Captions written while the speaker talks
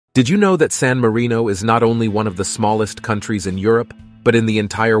Did you know that San Marino is not only one of the smallest countries in Europe, but in the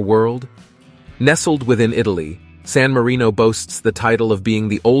entire world? Nestled within Italy, San Marino boasts the title of being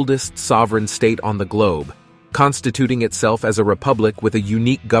the oldest sovereign state on the globe, constituting itself as a republic with a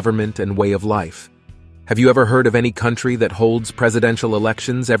unique government and way of life. Have you ever heard of any country that holds presidential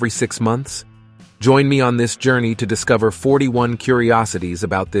elections every 6 months? Join me on this journey to discover 41 curiosities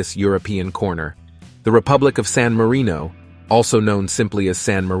about this European corner. The Republic of San Marino, also known simply as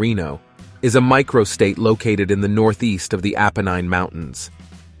San Marino, is a microstate located in the northeast of the Apennine Mountains.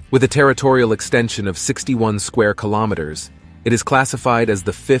 With a territorial extension of 61 square kilometers, it is classified as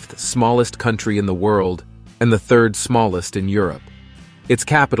the 5th smallest country in the world and the 3rd smallest in Europe. Its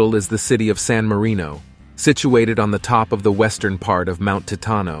capital is the city of San Marino, situated on the top of the western part of Mount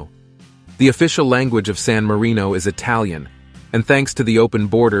Titano. The official language of San Marino is Italian, and thanks to the open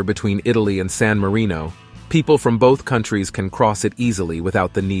border between Italy and San Marino, people from both countries can cross it easily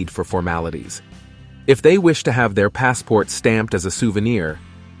without the need for formalities. If they wish to have their passport stamped as a souvenir,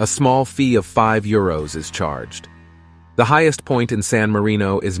 a small fee of €5 is charged. The highest point in San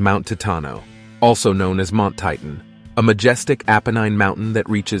Marino is Mount Titano, also known as Mont Titan, a majestic Apennine mountain that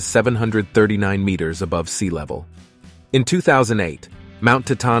reaches 739 meters above sea level. In 2008, Mount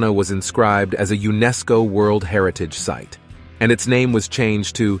Titano was inscribed as a UNESCO World Heritage Site, and its name was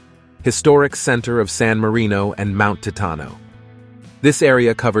changed to Historic Center of San Marino and Mount Titano. This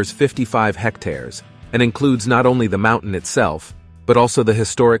area covers 55 hectares and includes not only the mountain itself, but also the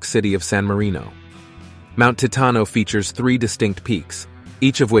historic city of San Marino. Mount Titano features 3 distinct peaks,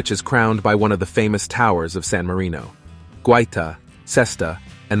 each of which is crowned by one of the famous towers of San Marino: Guaita, Sesta,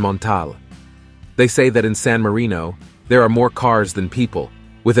 and Montal. They say that in San Marino, there are more cars than people,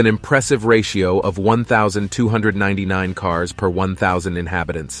 with an impressive ratio of 1,299 cars per 1,000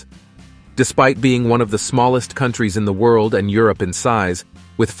 inhabitants. Despite being one of the smallest countries in the world and Europe in size,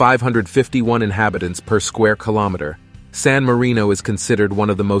 with 551 inhabitants per square kilometer, San Marino is considered one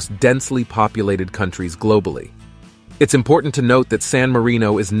of the most densely populated countries globally. It's important to note that San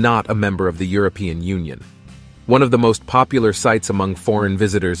Marino is not a member of the European Union. One of the most popular sites among foreign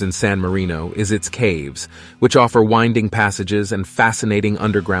visitors in San Marino is its caves, which offer winding passages and fascinating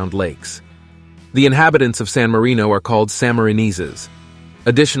underground lakes. The inhabitants of San Marino are called Samarineses.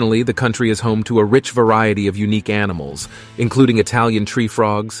 Additionally, the country is home to a rich variety of unique animals, including Italian tree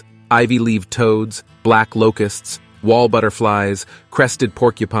frogs, ivy-leaved toads, black locusts, wall butterflies, crested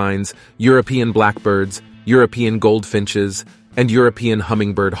porcupines, European blackbirds, European goldfinches, and European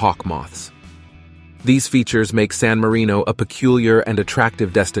hummingbird hawk moths. These features make San Marino a peculiar and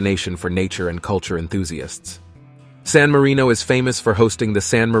attractive destination for nature and culture enthusiasts. San Marino is famous for hosting the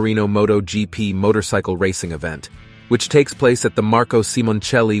San Marino MotoGP motorcycle racing event, which takes place at the Marco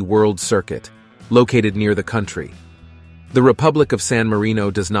Simoncelli World Circuit, located near the country. The Republic of San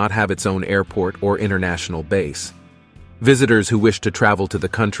Marino does not have its own airport or international base. Visitors who wish to travel to the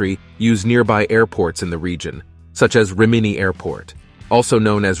country use nearby airports in the region, such as Rimini Airport, also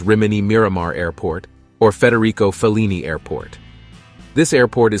known as Rimini Miramar Airport or Federico Fellini Airport. This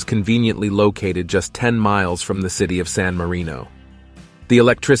airport is conveniently located just 10 miles from the city of San Marino. The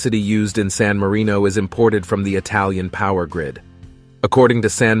electricity used in San Marino is imported from the Italian power grid. According to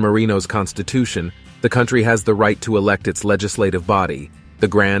San Marino's constitution, the country has the right to elect its legislative body, the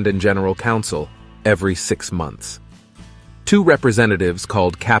Grand and General Council, every 6 months. 2 representatives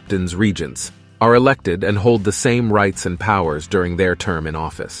called captains regents are elected and hold the same rights and powers during their term in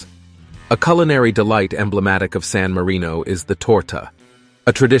office. A culinary delight emblematic of San Marino is the torta,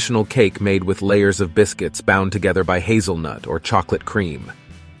 a traditional cake made with layers of biscuits bound together by hazelnut or chocolate cream.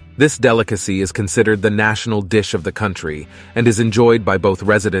 This delicacy is considered the national dish of the country and is enjoyed by both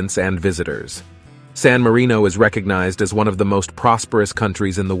residents and visitors. San Marino is recognized as one of the most prosperous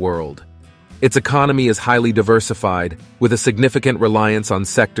countries in the world. Its economy is highly diversified, with a significant reliance on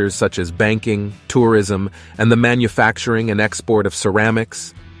sectors such as banking, tourism, and the manufacturing and export of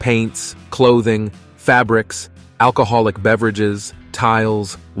ceramics, paints, clothing, fabrics, alcoholic beverages,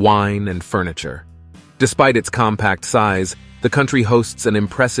 tiles, wine, and furniture. Despite its compact size, the country hosts an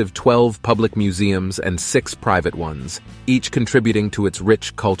impressive 12 public museums and 6 private ones, each contributing to its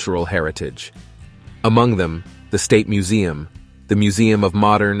rich cultural heritage. Among them, the State Museum, the Museum of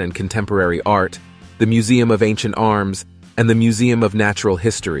Modern and Contemporary Art, the Museum of Ancient Arms, and the Museum of Natural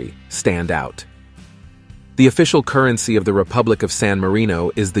History stand out. The official currency of the Republic of San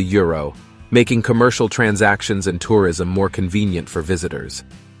Marino is the euro, making commercial transactions and tourism more convenient for visitors.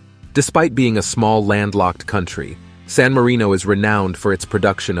 Despite being a small landlocked country, San Marino is renowned for its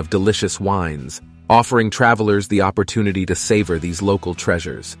production of delicious wines, offering travelers the opportunity to savor these local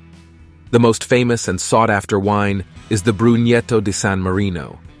treasures. The most famous and sought-after wine is the Brunetto di San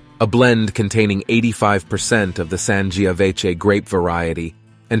Marino, a blend containing 85% of the Sangiovese grape variety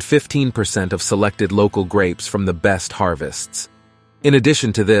and 15% of selected local grapes from the best harvests. In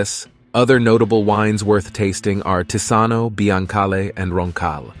addition to this, other notable wines worth tasting are Tisano, Biancale, and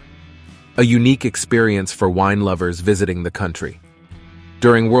Roncal. A unique experience for wine lovers visiting the country.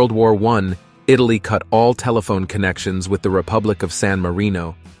 During World War I, Italy cut all telephone connections with the Republic of San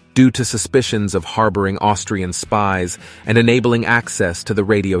Marino due to suspicions of harboring Austrian spies and enabling access to the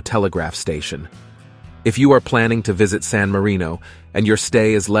radio telegraph station. If you are planning to visit San Marino and your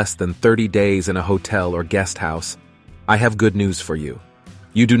stay is less than 30 days in a hotel or guest house, I have good news for you.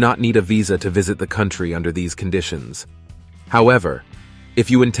 You do not need a visa to visit the country under these conditions. However,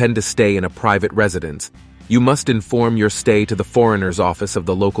 if you intend to stay in a private residence, you must inform your stay to the foreigner's office of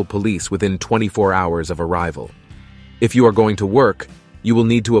the local police within 24 hours of arrival. If you are going to work, you will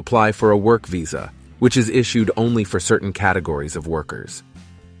need to apply for a work visa, which is issued only for certain categories of workers.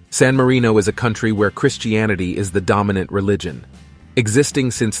 San Marino is a country where Christianity is the dominant religion.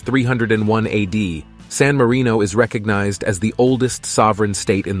 Existing since 301 AD, San Marino is recognized as the oldest sovereign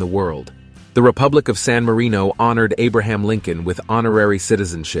state in the world. The Republic of San Marino honored Abraham Lincoln with honorary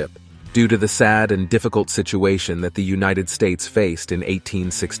citizenship due to the sad and difficult situation that the United States faced in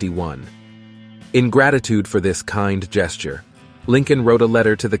 1861. In gratitude for this kind gesture, Lincoln wrote a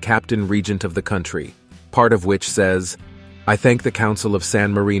letter to the Captain Regent of the country, part of which says, "I thank the Council of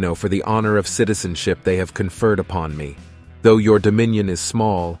San Marino for the honor of citizenship they have conferred upon me. Though your dominion is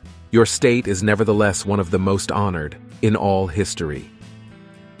small, your state is nevertheless one of the most honored in all history."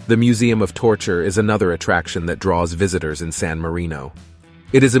 The Museum of Torture is another attraction that draws visitors in San Marino.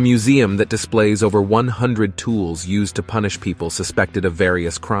 It is a museum that displays over 100 tools used to punish people suspected of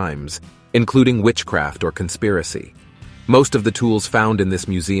various crimes, including witchcraft or conspiracy. Most of the tools found in this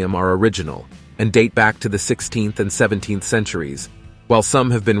museum are original and date back to the 16th and 17th centuries, while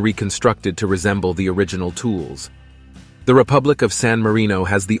some have been reconstructed to resemble the original tools. The Republic of San Marino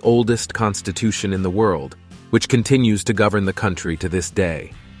has the oldest constitution in the world, which continues to govern the country to this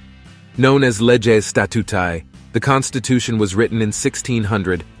day. Known as Leges Statutae, the Constitution was written in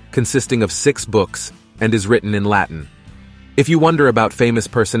 1600, consisting of 6 books, and is written in Latin. If you wonder about famous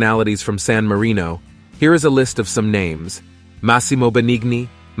personalities from San Marino, here is a list of some names: Massimo Benigni,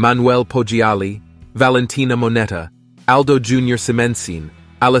 Manuel Poggiali, Valentina Moneta, Aldo Junior Simensin,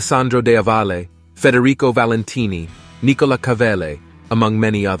 Alessandro de Avalle, Federico Valentini, Nicola Cavelle, among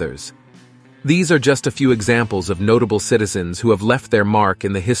many others. These are just a few examples of notable citizens who have left their mark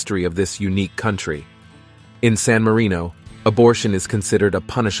in the history of this unique country. In San Marino, abortion is considered a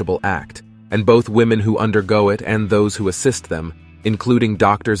punishable act, and both women who undergo it and those who assist them, including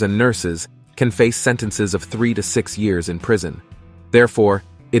doctors and nurses, can face sentences of 3 to 6 years in prison. Therefore,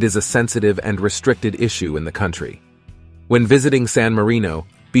 it is a sensitive and restricted issue in the country. When visiting San Marino,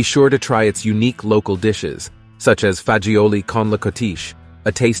 be sure to try its unique local dishes, such as fagioli con la cottiche,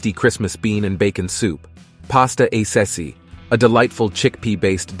 a tasty Christmas bean and bacon soup, pasta e sessi, a delightful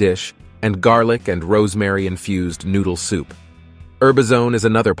chickpea-based dish, and garlic and rosemary-infused noodle soup. Herbazone is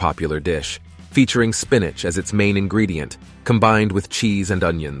another popular dish, featuring spinach as its main ingredient, combined with cheese and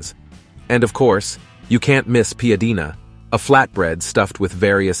onions. And of course, you can't miss piadina, a flatbread stuffed with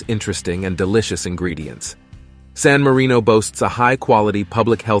various interesting and delicious ingredients. San Marino boasts a high-quality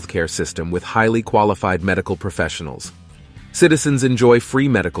public healthcare system with highly qualified medical professionals. Citizens enjoy free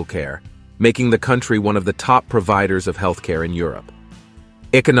medical care, making the country one of the top providers of healthcare in Europe.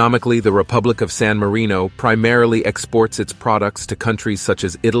 Economically, the Republic of San Marino primarily exports its products to countries such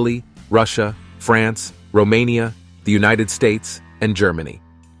as Italy, Russia, France, Romania, the United States, and Germany.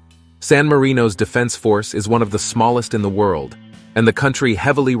 San Marino's defense force is one of the smallest in the world, and the country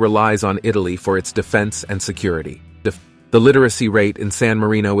heavily relies on Italy for its defense and security. The literacy rate in San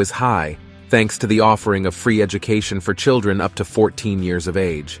Marino is high, thanks to the offering of free education for children up to 14 years of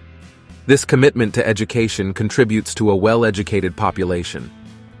age. This commitment to education contributes to a well-educated population.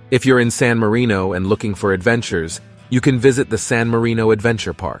 If you're in San Marino and looking for adventures, you can visit the San Marino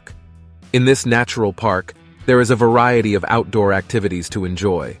Adventure Park. In this natural park, there is a variety of outdoor activities to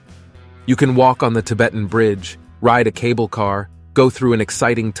enjoy. You can walk on the Tibetan Bridge, ride a cable car, go through an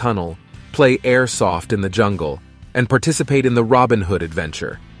exciting tunnel, play airsoft in the jungle, and participate in the Robin Hood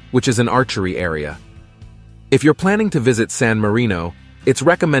adventure, which is an archery area. If you're planning to visit San Marino, it's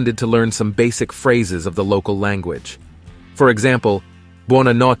recommended to learn some basic phrases of the local language. For example,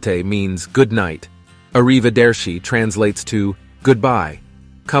 buonanotte means good night. Arrivederci translates to goodbye.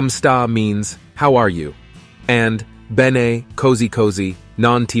 Come sta means how are you? And bene, cozy,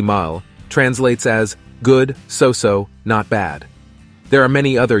 non ti mal translates as good, so-so, not bad. There are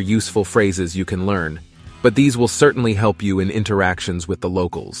many other useful phrases you can learn. but these will certainly help you in interactions with the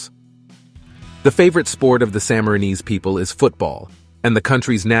locals. The favorite sport of the Sammarinese people is football, and the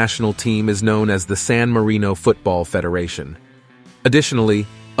country's national team is known as the San Marino Football Federation. Additionally,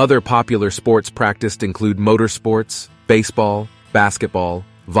 other popular sports practiced include motorsports, baseball, basketball,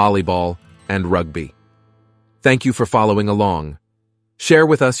 volleyball, and rugby. Thank you for following along. Share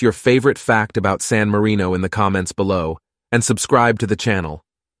with us your favorite fact about San Marino in the comments below, and subscribe to the channel.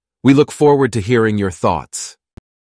 We look forward to hearing your thoughts.